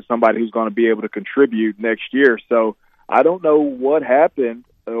guy's somebody who's going to be able to contribute next year. So I don't know what happened,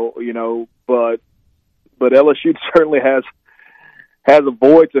 but LSU certainly has a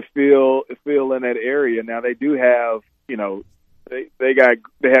void to fill in that area. Now they do have they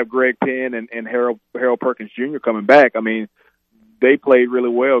have Greg Penn and Harold Perkins Jr. coming back. They played really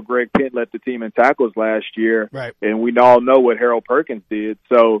well. Greg Penn led the team in tackles last year, and we all know what Harold Perkins did.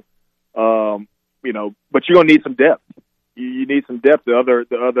 So, but you're gonna need some depth. You need some depth.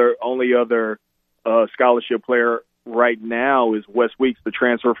 The only other scholarship player right now is Wes Weeks, the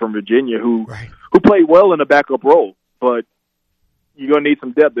transfer from Virginia, who played well in a backup role, but you're going to need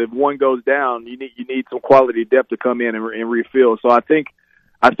some depth. If one goes down, you need some quality depth to come in and refill. So I think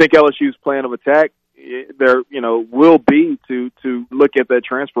LSU's plan of attack there, will be to look at that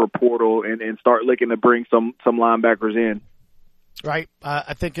transfer portal and start looking to bring some linebackers in. Right.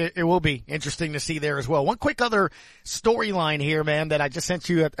 I think it will be interesting to see there as well. One quick other storyline here, man, that I just sent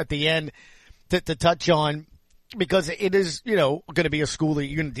you at the end to touch on, because it is, going to be a school that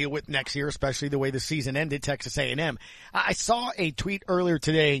you're going to deal with next year, especially the way the season ended, Texas A&M. I saw a tweet earlier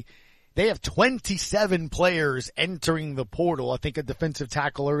today. They have 27 players entering the portal. I think a defensive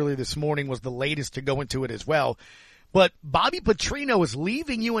tackle earlier this morning was the latest to go into it as well. But Bobby Petrino is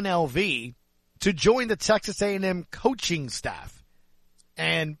leaving UNLV to join the Texas A&M coaching staff.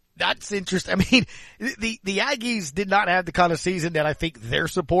 And that's interesting. The Aggies did not have the kind of season that I think their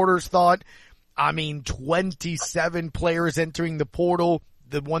supporters thought. 27 players entering the portal.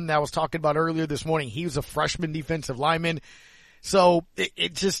 The one that I was talking about earlier this morning, he was a freshman defensive lineman. So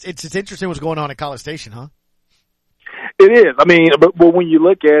it's just interesting what's going on at College Station, huh? It is. But when you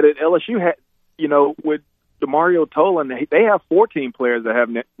look at it, LSU had, with Demario Tolan, they have 14 players that have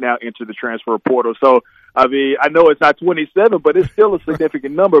now entered the transfer portal. So, I know it's not 27, but it's still a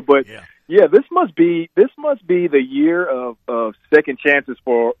significant number. But yeah, this must be the year of second chances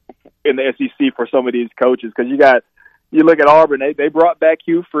in the SEC for some of these coaches, because you look at Auburn, they brought back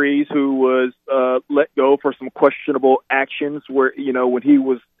Hugh Freeze, who was let go for some questionable actions where when he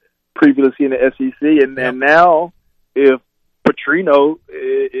was previously in the SEC, and now if Petrino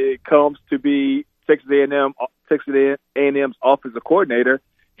it comes to be Texas A&M's offensive coordinator,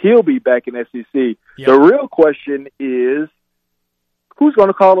 he'll be back in SEC. Yep. The real question is, who's going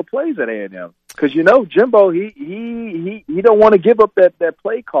to call the plays at A&M? Because Jimbo, he don't want to give up that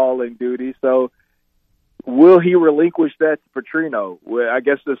play calling duty. So will he relinquish that to Petrino? Well, I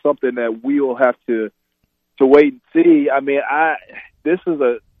guess there's something that we'll have to wait and see. This is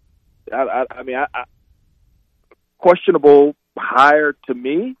a questionable hire to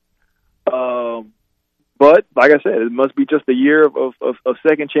me. But like I said, it must be just a year of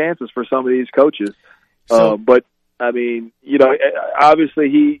second chances for some of these coaches. But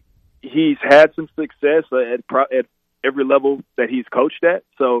obviously he's had some success at every level that he's coached at.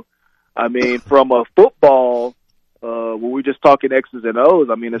 So, from a football, when we're just talking X's and O's,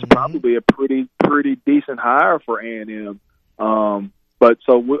 it's probably a pretty decent hire for A&M. But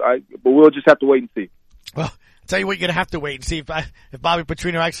we'll just have to wait and see. Well, tell you what, you're going to have to wait and see if Bobby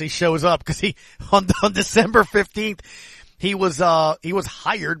Petrino actually shows up, because on December 15th, he was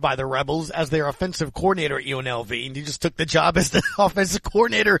hired by the Rebels as their offensive coordinator at UNLV, and he just took the job as the offensive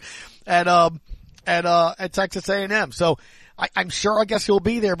coordinator at Texas A&M. So, I'm sure, I guess he'll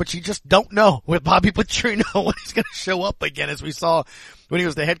be there, but you just don't know with Bobby Petrino when he's going to show up again, as we saw when he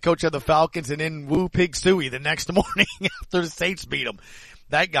was the head coach of the Falcons and then Woo Pig Sooie the next morning after the Saints beat him.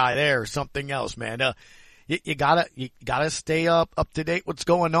 That guy there is something else, man. You gotta stay up to date what's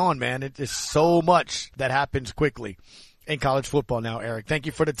going on, man. It is so much that happens quickly in college football now, Eric. Thank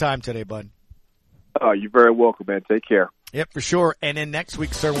you for the time today, bud. Oh, you're very welcome, man. Take care. Yep, for sure. And then next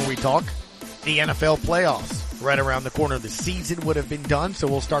week, sir, when we talk, the NFL playoffs right around the corner. The season would have been done, so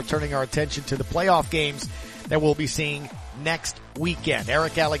we'll start turning our attention to the playoff games that we'll be seeing next weekend.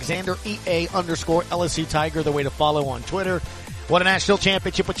 Eric Alexander, EA_LSU Tiger, the way to follow on Twitter. Won a national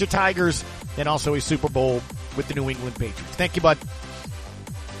championship with your Tigers and also a Super Bowl with the New England Patriots. Thank you, bud.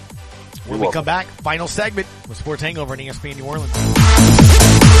 When we come back, final segment with Sports Hangover on ESPN New Orleans.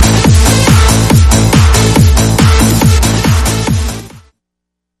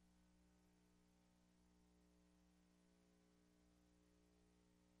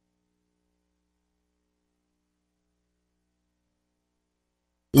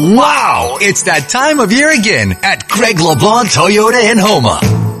 Wow! It's that time of year again at Greg LeBlanc Toyota in Houma.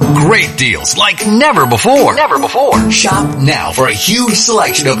 Great deals like never before. Shop now for a huge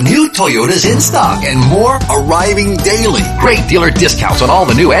selection of new Toyotas in stock and more arriving daily. Great dealer discounts on all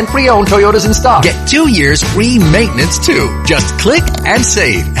the new and pre-owned Toyotas in stock. Get 2 years free maintenance too. Just click and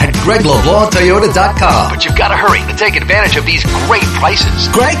save at GregLeBlancToyota.com. But you've got to hurry to take advantage of these great prices.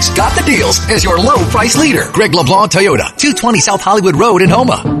 Greg's got the deals as your low price leader. Greg LeBlanc Toyota, 220 South Hollywood Road in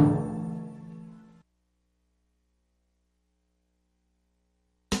Houma.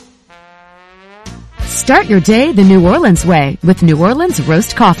 Start your day the New Orleans way with New Orleans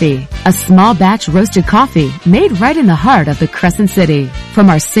Roast Coffee, a small batch roasted coffee made right in the heart of the Crescent City. From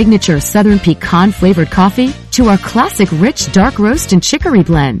our signature Southern Pecan flavored coffee to our classic rich dark roast and chicory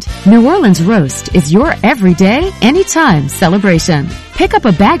blend, New Orleans Roast is your everyday, anytime celebration. Pick up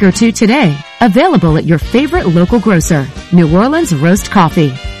a bag or two today. Available at your favorite local grocer. New Orleans Roast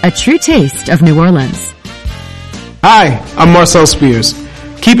Coffee, a true taste of New Orleans. Hi, I'm Marcel Spears.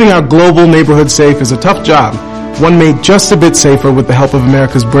 Keeping our global neighborhood safe is a tough job, one made just a bit safer with the help of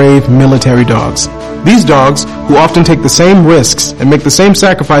America's brave military dogs. These dogs, who often take the same risks and make the same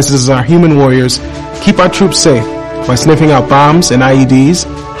sacrifices as our human warriors, keep our troops safe by sniffing out bombs and IEDs,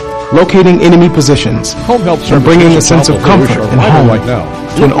 locating enemy positions, and bringing a sense of comfort and home right now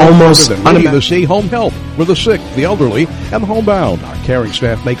to an almost unimaginable Home Health for the sick, the elderly, and the homebound. Our caring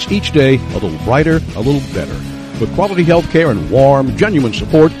staff makes each day a little brighter, a little better. With quality health care and warm, genuine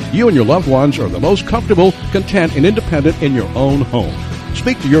support, you and your loved ones are the most comfortable, content, and independent in your own home.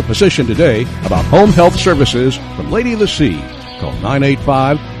 Speak to your physician today about home health services from Lady of the Sea. Call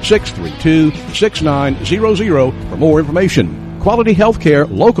 985-632-6900 for more information. Quality health care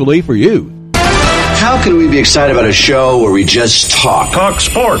locally for you. How can we be excited about a show where we just talk? Talk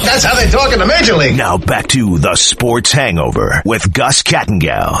sports. That's how they talk in the Major League. Now back to the Sports Hangover with Gus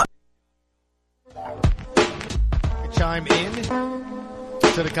Kattengell. Chime in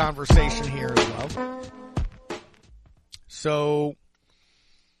to the conversation here as well. So,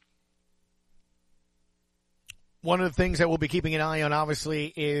 one of the things that we'll be keeping an eye on,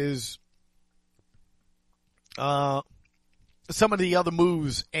 obviously, is some of the other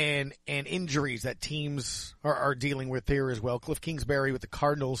moves and injuries that teams are dealing with here as well. Cliff Kingsbury with the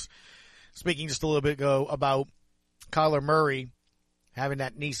Cardinals speaking just a little bit ago about Kyler Murray having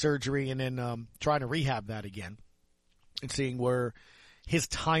that knee surgery and then trying to rehab that again. And seeing where his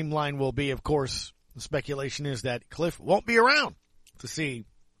timeline will be. Of course, the speculation is that Cliff won't be around to see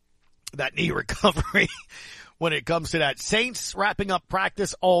that knee recovery when it comes to that. Saints wrapping up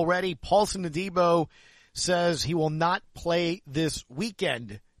practice already. Paulson Adebo says he will not play this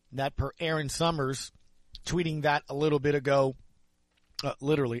weekend. That per Aaron Summers, tweeting that a little bit ago,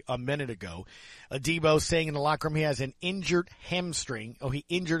 literally a minute ago. Adebo saying in the locker room he has an injured hamstring. Oh, he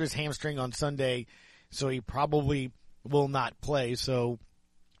injured his hamstring on Sunday, so he probably will not play. So,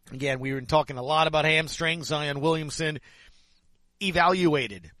 again, we've been talking a lot about hamstrings. Zion Williamson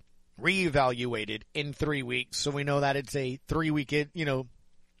reevaluated in 3 weeks. So we know that it's a 3-week,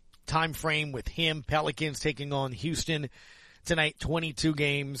 time frame with him. Pelicans taking on Houston tonight, 22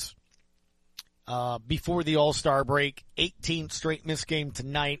 games before the All-Star break. 18th straight missed game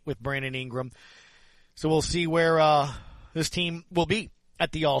tonight with Brandon Ingram. So we'll see where this team will be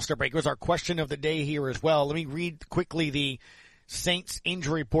at the All-Star break. It was our question of the day here as well. Let me read quickly the Saints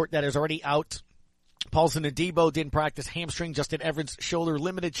injury report that is already out. Paulson Adebo didn't practice. Hamstring. Justin Evans shoulder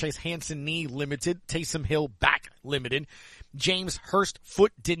limited. Chase Hansen knee limited. Taysom Hill back limited. James Hurst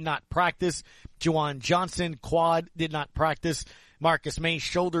foot did not practice. Juwan Johnson quad did not practice. Marcus May,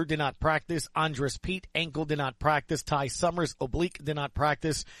 shoulder, did not practice. Andres Pete, ankle, did not practice. Ty Summers, oblique, did not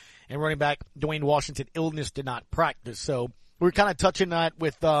practice. And running back Dwayne Washington, illness, did not practice. So we were kind of touching that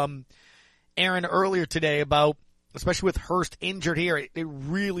with Aaron earlier today about, especially with Hurst injured here, it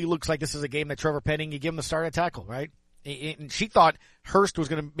really looks like this is a game that Trevor Penning, you give him the start at tackle, right? And she thought Hurst was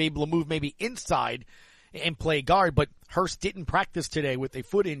going to be able to move maybe inside and play guard, but Hurst didn't practice today with a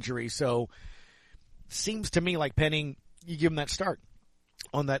foot injury. So seems to me like Penning, you give him that start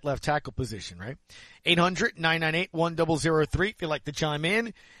on that left tackle position, right? 800-998-1003 if you'd like to chime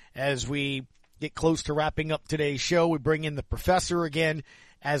in. As we get close to wrapping up today's show, we bring in the professor again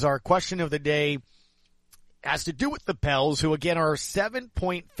as our question of the day has to do with the Pels, who again are a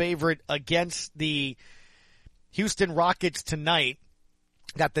 7-point favorite against the Houston Rockets tonight.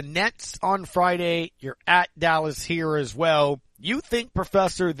 Got the Nets on Friday. You're at Dallas here as well. You think,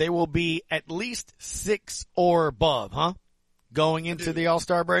 Professor, they will be at least 6 or above, huh? Going into the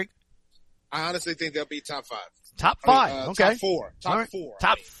All-Star break? I honestly think they'll be top 5. Top 5, okay. Top 4. Top right. 4.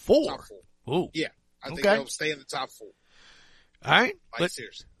 Top 4. Top 4. Ooh. Yeah, I think they'll stay in the top 4. All right.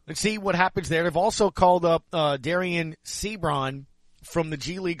 Seriously. Let's see what happens there. They've also called up Darian Sebron from the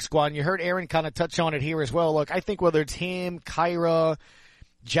G League squad. And you heard Aaron kind of touch on it here as well. Look, I think whether it's him, Kyra,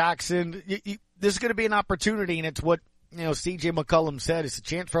 Jackson, this is going to be an opportunity, and it's what C.J. McCollum said. It's a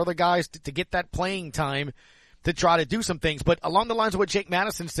chance for other guys to get that playing time to try to do some things. But along the lines of what Jake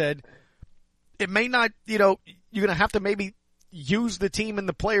Madison said, it may not, you're going to have to maybe use the team and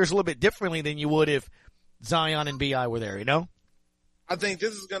the players a little bit differently than you would if Zion and B.I. were there, I think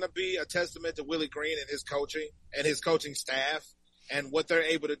this is going to be a testament to Willie Green and his coaching and his coaching staff and what they're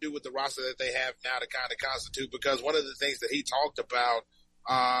able to do with the roster that they have now to kind of constitute. Because one of the things that he talked about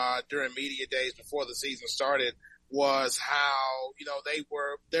during media days before the season started was how,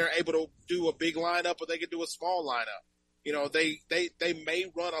 they're able to do a big lineup or they can do a small lineup. They may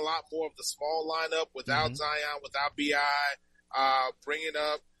run a lot more of the small lineup without Zion, without B.I., bringing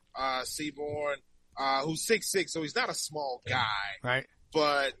up Seaborn, who's 6'6", so he's not a small guy. Right.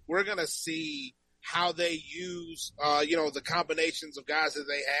 But we're going to see how they use, the combinations of guys that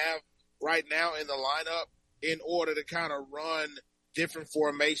they have right now in the lineup in order to kind of run different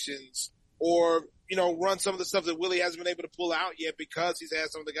formations or, run some of the stuff that Willie hasn't been able to pull out yet because he's had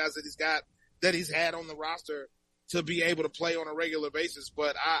some of the guys that he's had on the roster to be able to play on a regular basis.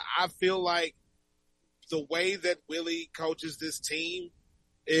 But I feel like the way that Willie coaches this team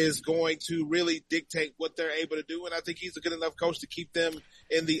is going to really dictate what they're able to do. And I think he's a good enough coach to keep them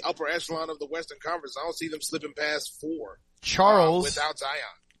in the upper echelon of the Western Conference. I don't see them slipping past 4 without Zion.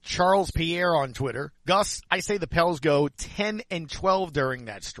 Charles Pierre on Twitter. Gus, I say the Pels go 10-12 during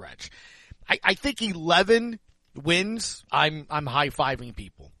that stretch. I think 11 wins, I'm high-fiving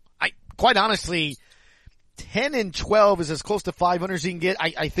people. Quite honestly, 10-12 is as close to 500 as you can get.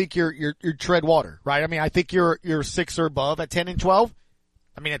 I think you're tread water, right? I mean, I think you're 6 or above at 10-12.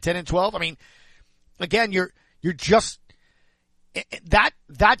 At 10-12, again, you're just,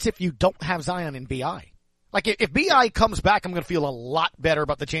 that's if you don't have Zion and B.I. Like, if B.I. comes back, I'm going to feel a lot better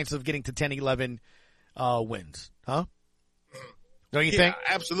about the chances of getting to 10-11, wins. Huh? Don't you think?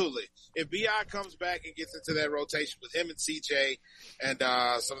 Absolutely. If B.I. comes back and gets into that rotation with him and C.J. and,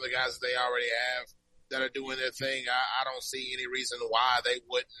 some of the guys that they already have that are doing their thing, I don't see any reason why they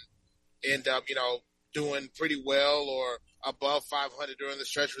wouldn't end up, doing pretty well or above 500 during the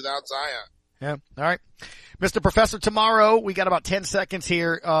stretch without Zion. Yeah. All right. Mr. Professor, tomorrow we got about 10 seconds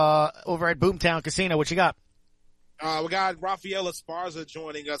here, over at Boomtown Casino. What you got? We got Rafael Esparza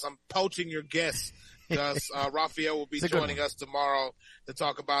joining us. I'm poaching your guest. Rafael will be joining us tomorrow to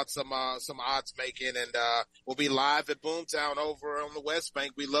talk about some odds making, and we'll be live at Boomtown over on the West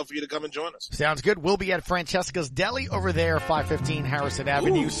Bank. We'd love for you to come and join us. Sounds good. We'll be at Francesca's Deli over there, 515 Harrison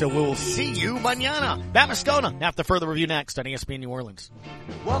Avenue. So we'll see you mañana. Matt Moscona after further review next on ESPN New Orleans.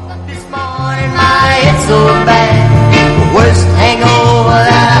 Woke up this morning, my head so bad, worst hangover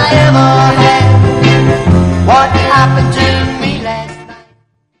that I ever had. What happened to me last night?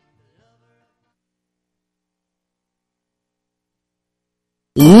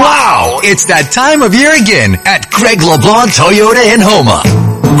 Wow! It's that time of year again at Craig LeBlanc Toyota in Houma.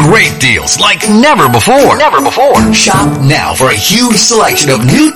 Great deals like never before. Shop now for a huge selection of new